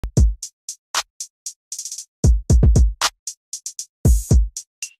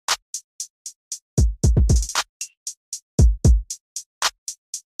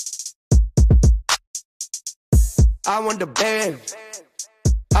I want the band,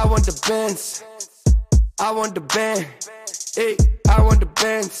 I want the Benz, I want the band, hey, I want the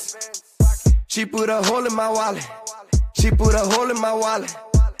Benz. She put a hole in my wallet, she put a hole in my wallet.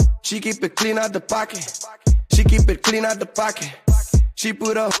 She keep it clean out the pocket, she keep it clean out the pocket. She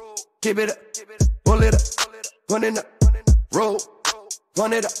put a, keep it up, pull it up, run it up, roll,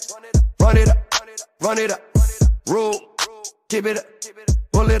 run it up, run it up, run it up, roll, keep it up,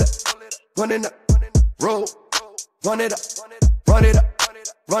 pull it up, run it up, roll, run it up, run it up,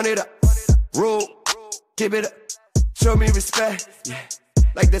 run it up, roll, keep it up. Show me respect, yeah,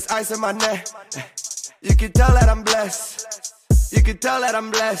 like there's ice in my neck. You can tell that I'm blessed, you can tell that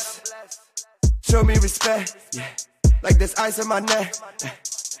I'm blessed. Show me respect, yeah, like there's ice in my neck.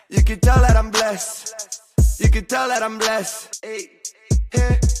 You can tell that I'm blessed, you can tell that I'm blessed. Hey,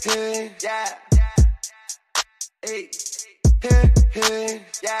 hey, hey, yeah. Hey, hey, hey,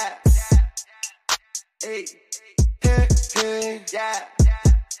 yeah. Hey, hey, hey, yeah.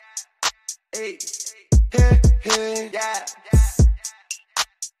 Hey, hey, hey, yeah.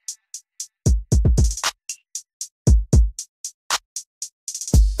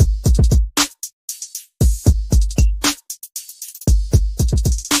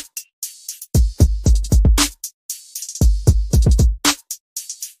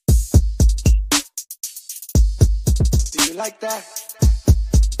 Do you like that?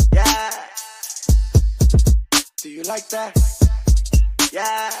 Yeah. Do you like that?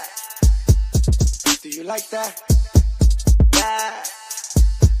 Yeah. Do you like that? Yeah.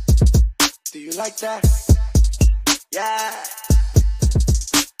 Do you like that? Yeah.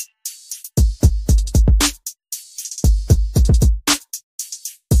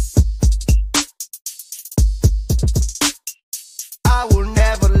 I will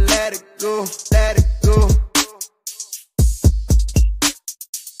never let it go, let it go.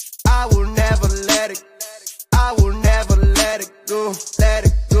 I will never let it, I will never let it go, let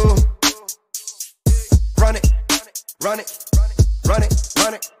it go. Run it, run it, run it,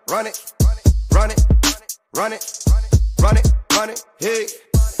 run it, run it, run it, run it, run it, run it, hey.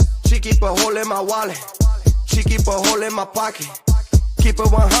 She keep a hole in my wallet, she keep a hole in my pocket. Keep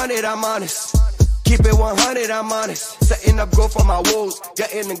it 100, I'm honest. Keep it 100, I'm honest. Setting up goal for my woes,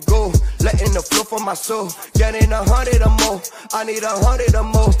 getting the goal, letting the flow for my soul. Getting 100 or more, I need 100 or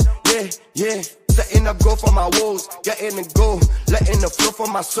more. Yeah, yeah. Setting up goal for my woes, getting the goal, letting the flow for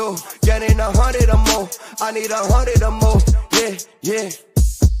my soul. Getting 100 or more, I need 100 or more. Yeah, yeah.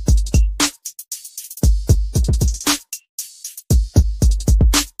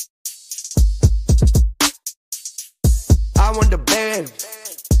 I want the band,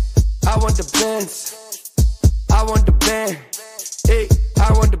 I want the Benz, I want the band, hey,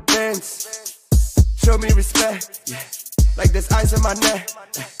 I want the Benz. Show me respect, yeah, like there's ice in my neck.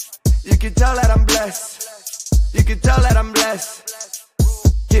 You can tell that I'm blessed, you can tell that I'm blessed.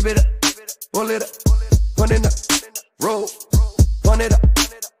 Keep it up, pull it up, run it up, roll, run it up,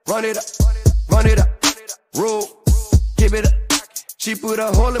 run it up, run it up, roll, keep it up. She put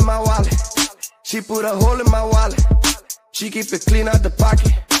a hole in my wallet, she put a hole in my wallet. She keep it clean out the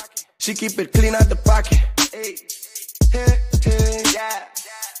pocket, she keep it clean out the pocket. Hey, hey, hey, yeah.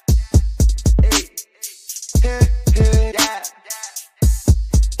 Hey, hey, hey, yeah.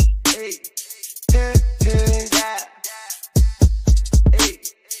 Hey, hey, hey, yeah. Hey,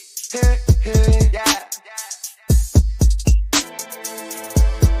 hey, hey.